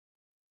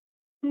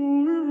This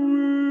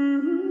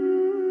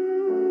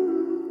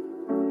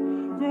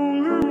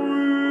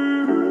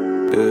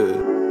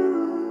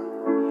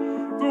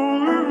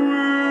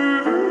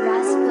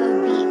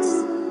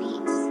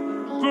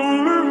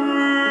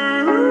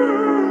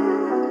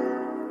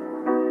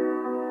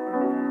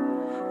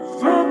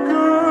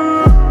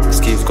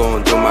keeps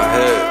going through my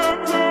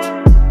head,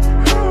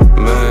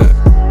 man.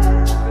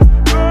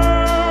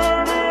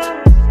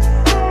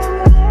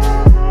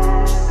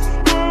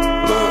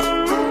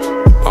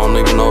 I don't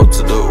even know what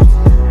to do.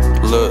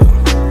 Look,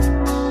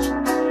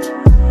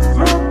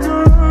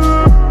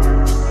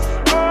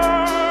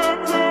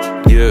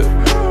 yeah,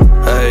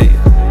 hey,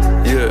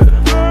 yeah.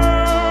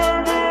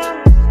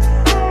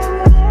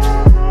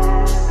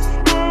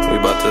 We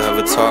about to have a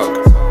talk.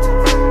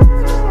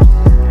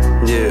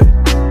 Yeah.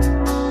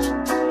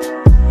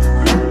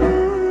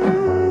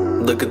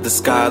 Look at the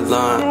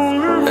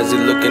skyline as you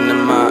looking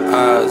in my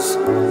eyes.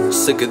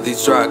 Sick of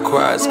these dry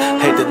cries.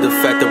 Hated the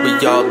fact that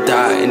we all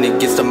die, and it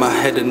gets to my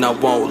head and I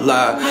won't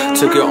lie.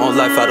 Took your own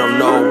life, I don't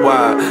know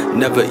why.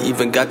 Never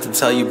even got to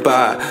tell you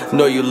bye.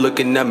 Know you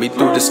looking at me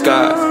through the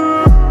sky.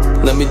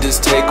 Let me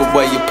just take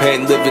away your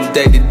pain, living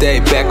day to day,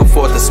 back and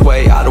forth this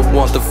way. I don't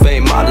want the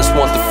fame, I just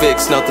want the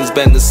fix. Nothing's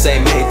been the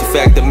same, hate the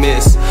fact I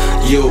miss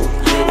you,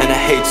 and I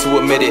hate to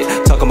admit it.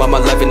 Talking about my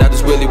life and I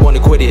just really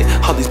wanna quit it.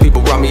 All these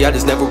people around me, I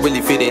just never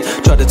really fit in.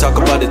 Try to talk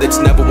about it, they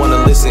just never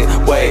wanna listen.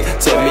 Wait,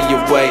 take me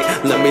away,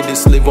 let me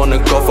just leave, wanna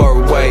go far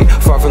away.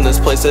 Far from this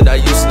place that I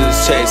used to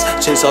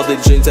just chase all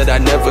the dreams that I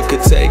never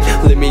could take.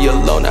 Leave me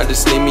alone, I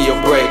just need me a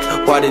break.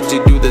 Why did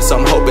you do this?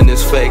 I'm hoping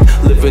it's fake.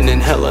 Living in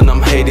hell and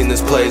I'm hating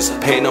this place.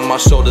 Pain on my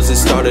shoulders is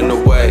starting to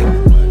weigh.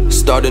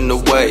 Starting to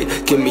weigh.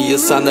 Give me a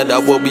sign that I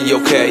will be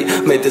okay.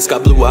 Made the sky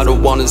blue, I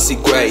don't wanna see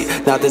gray.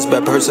 Not this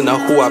bad person, not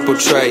who I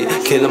portray.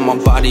 Killing my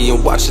body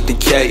and watch it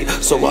decay.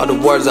 So out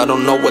of words, I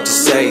don't know what to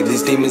say.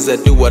 These demons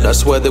that do what I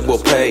swear they will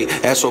pay.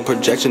 Astral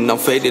projection, I'm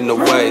fading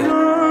away.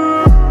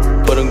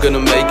 But I'm gonna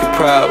make you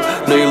proud.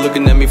 Know you're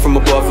looking at me from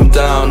above and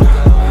down.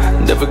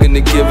 Never gonna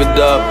give it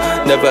up,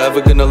 never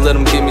ever gonna let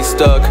them get me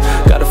stuck.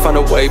 Gotta find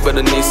a way, but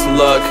I need some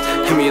luck.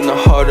 Hit me in the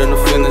heart and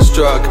I'm feeling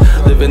struck.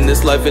 Living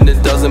this life and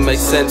it doesn't make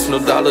sense. No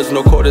dollars,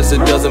 no quarters, it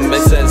doesn't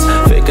make sense.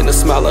 Faking a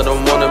smile, I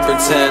don't wanna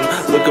pretend.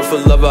 Looking for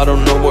love, I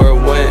don't know where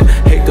it went.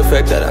 Hate the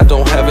fact that I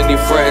don't have any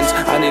friends.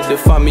 I need to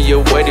find me a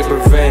way to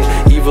prevent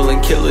evil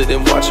and kill it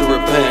and watch it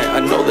repent.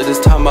 I know that it's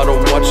time, I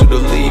don't want you to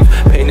leave.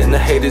 Pain and the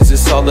hate is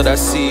just all that I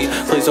see.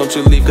 Please don't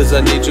you leave, cause I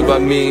need you by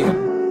me.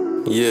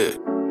 Yeah.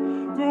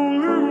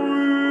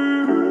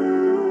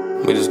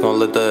 We just gonna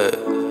let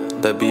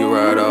that beat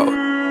ride out.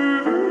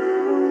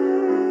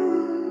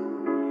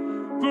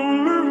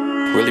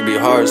 Really be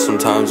hard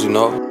sometimes, you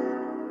know.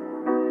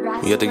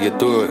 You have to get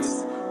through it.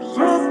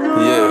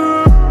 Yeah.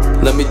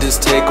 Let me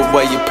just take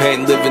away your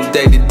pain, living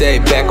day to day,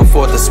 back and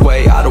forth this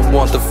way. I don't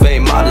want the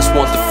fame, I just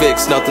want the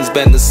fix. Nothing's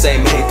been the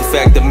same, hate the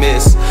fact I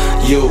miss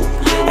you,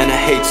 and I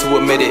hate to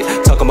admit it.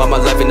 Talking about my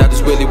life and I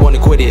just really wanna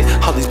quit it.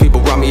 All these people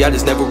around me, I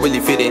just never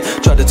really fit in.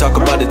 Try to talk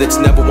about it, they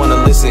just never wanna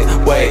listen.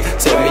 Wait,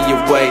 take me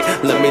away,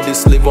 let me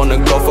just leave, wanna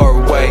go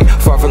far away.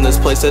 Far from this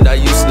place that I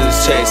used to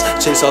just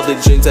chase all the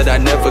dreams that I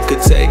never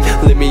could take.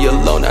 Leave me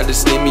alone, I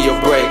just need me a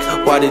break.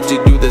 Why did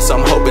you do this?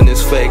 I'm hoping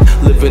it's fake.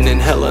 Living in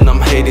hell and I'm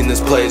hating this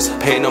place.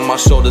 Pain on my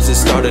shoulders is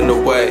starting to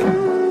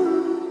weigh.